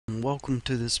and welcome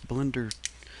to this Blender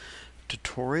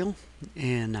tutorial.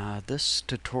 In this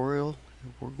tutorial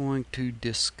we're going to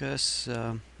discuss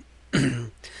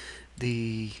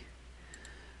the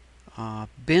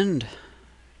bend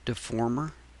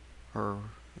deformer or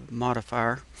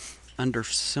modifier under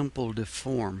simple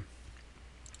deform.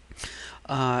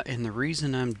 And the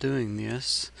reason I'm doing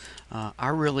this, I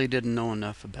really didn't know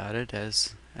enough about it,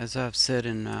 as I've said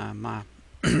in my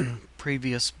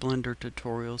previous Blender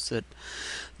tutorials,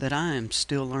 that I am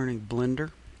still learning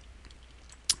Blender.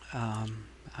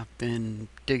 I've been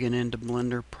digging into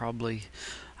Blender probably,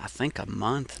 I think, a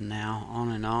month now, on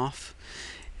and off.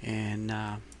 And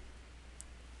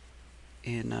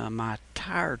in my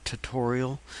tire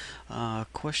tutorial, a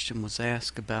question was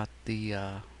asked about the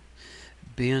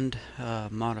bend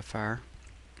modifier,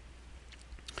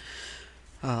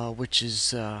 which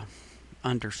is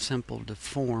under simple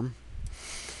deform.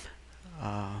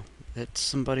 That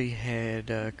somebody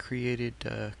had created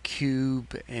a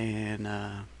cube, and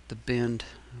the bend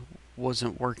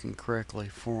wasn't working correctly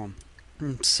for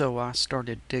them. So I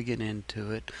started digging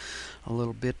into it a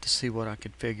little bit to see what I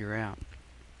could figure out.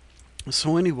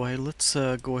 So anyway, let's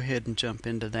go ahead and jump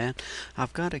into that.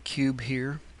 I've got a cube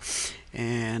here,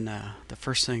 and the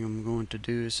first thing I'm going to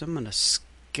do is I'm going to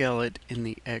scale it in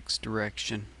the X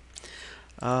direction.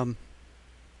 For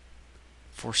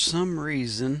some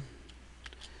reason,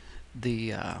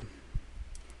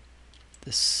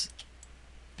 this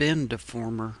bend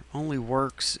deformer only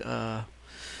works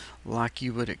like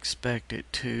you would expect it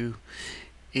to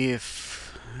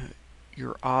if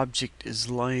your object is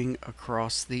laying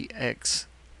across the X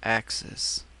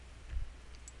axis.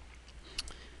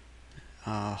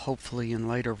 Hopefully in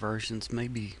later versions,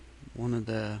 maybe one of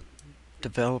the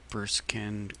developers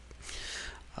can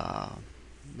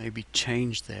maybe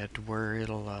change that to where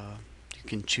it'll you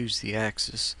can choose the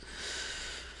axis.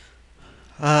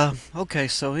 Okay,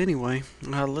 so anyway,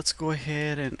 let's go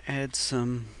ahead and add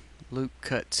some loop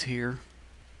cuts here.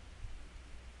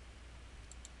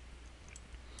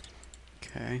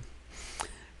 Okay,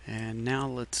 and now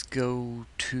let's go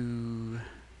to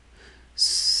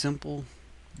simple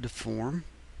deform,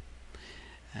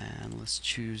 and let's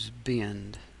choose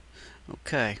bend.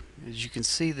 Okay, as you can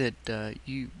see that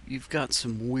you've got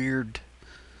some weird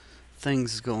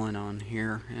things going on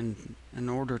here, and in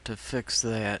order to fix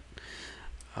that,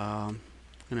 I'm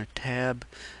going to tab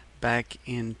back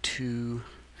into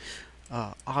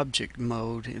object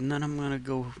mode, and then I'm going to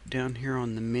go down here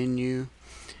on the menu,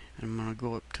 and I'm going to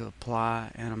go up to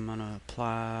apply, and I'm going to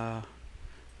apply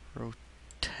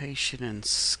rotation and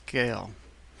scale.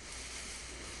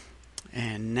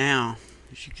 And now,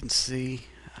 as you can see,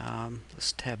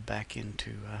 let's tab back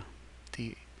into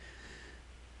the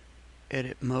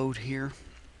edit mode here.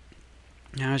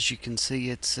 Now, as you can see,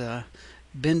 it's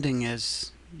bending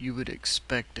as you would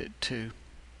expect it to.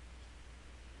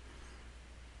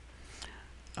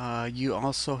 You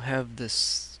also have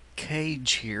this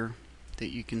cage here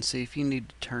that you can see. If you need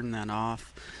to turn that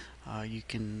off, you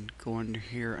can go under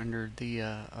here under the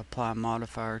apply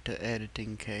modifier to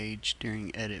editing cage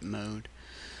during edit mode.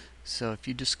 So if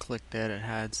you just click that, it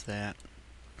hides that.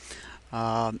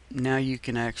 Now you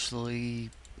can actually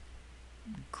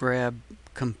grab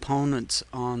components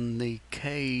on the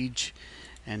cage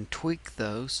and tweak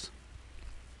those.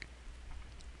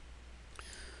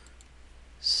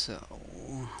 So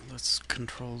let's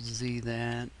Control Z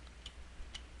that,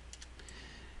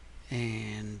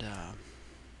 and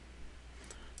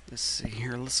let's see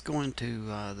here, let's go into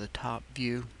the top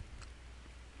view,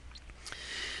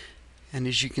 and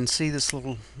as you can see, this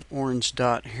little orange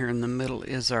dot here in the middle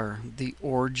is the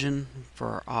origin for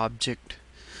our object.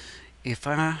 If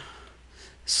I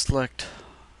select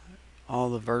all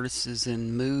the vertices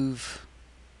and move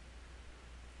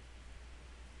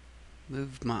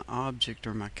my object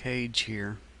or my cage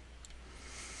here,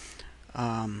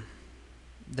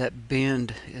 that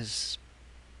bend is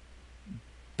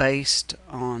based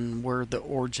on where the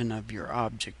origin of your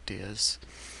object is.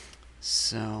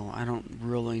 So I don't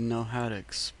really know how to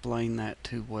explain that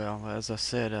too well. As I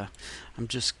said, I'm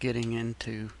just getting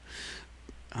into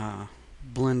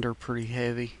Blender pretty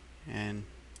heavy and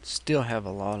still have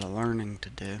a lot of learning to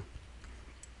do.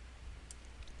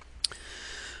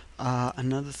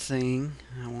 Another thing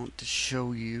I want to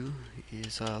show you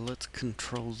is let's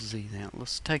Control Z that.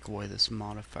 Let's take away this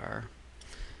modifier,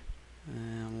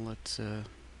 and let's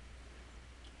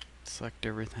select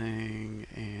everything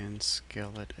and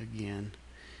scale it again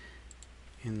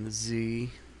in the Z.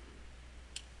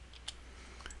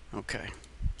 Okay.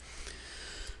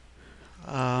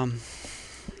 What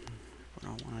I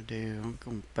want to do, I'm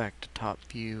going back to top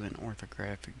view and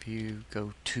orthographic view,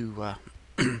 go to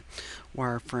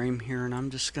wireframe here, and I'm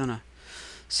just gonna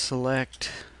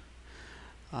select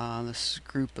this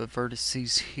group of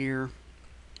vertices here.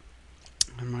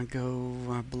 I'm gonna go,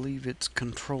 I believe it's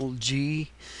Control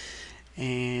G,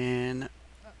 and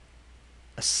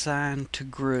assign to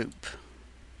group.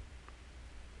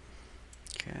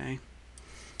 Okay.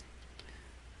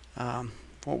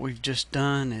 What we've just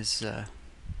done is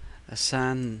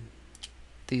assign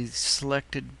these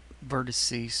selected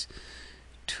vertices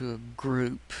to a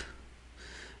group.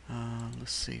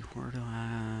 Let's see, where do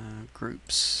I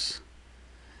groups?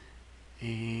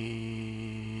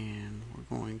 And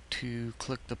we're going to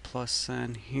click the plus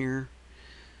sign here.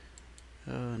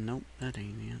 Nope, that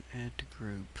ain't it. Add to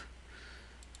group.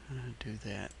 How do I do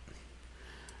that?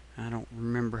 I don't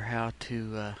remember how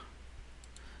to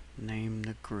name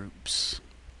the groups.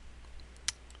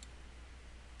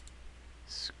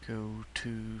 Let's go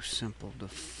to simple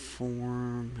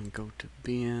deform and go to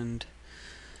bend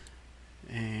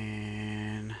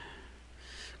and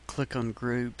click on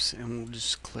groups, and we'll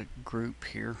just click group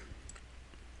here.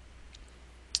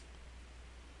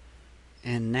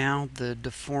 And now the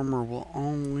deformer will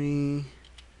only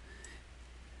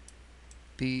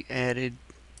be added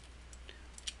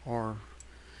or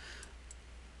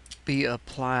be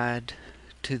applied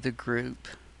to the group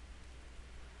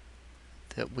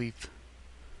that we've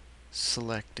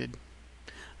selected.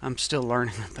 I'm still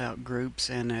learning about groups,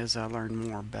 and as I learn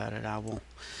more about it, I will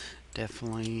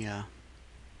definitely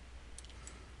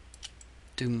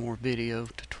do more video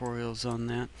tutorials on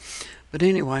that. But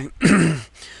anyway,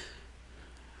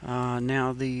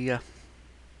 now the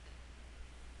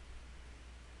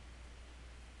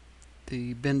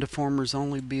bend deformer is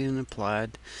only being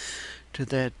applied to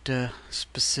that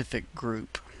specific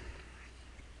group.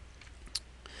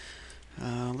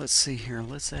 Let's see here.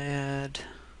 Let's add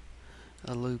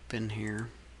a loop in here,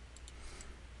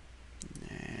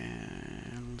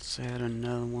 and let's add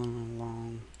another one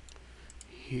along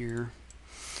here.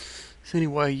 So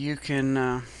anyway, you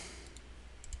can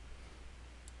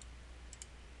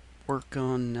work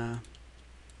on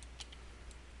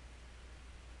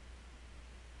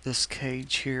this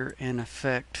cage here and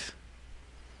affect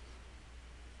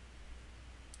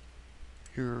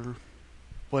your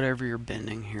whatever you're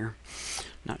bending here.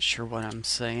 Not sure what I'm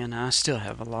saying. I still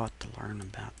have a lot to learn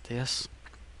about this.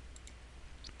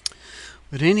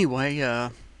 But anyway,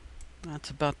 that's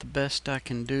about the best I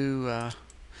can do.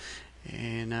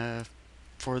 And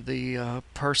for the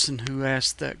person who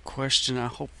asked that question, I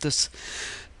hope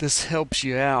this helps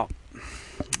you out.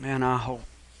 And I hope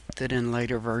that in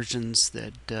later versions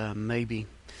that maybe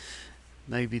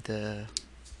the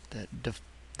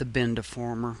bend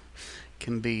deformer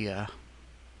can be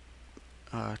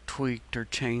tweaked or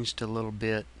changed a little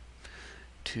bit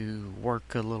to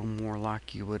work a little more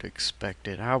like you would expect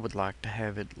it. I would like to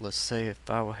have it, let's say if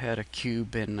I had a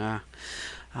cube and I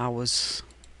was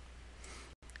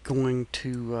going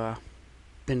to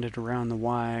bend it around the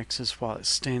y-axis while it's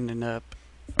standing up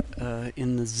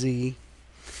in the z,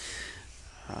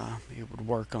 it would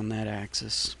work on that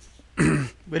axis.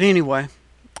 But anyway,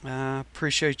 I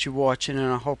appreciate you watching,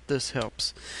 and I hope this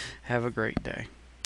helps. Have a great day.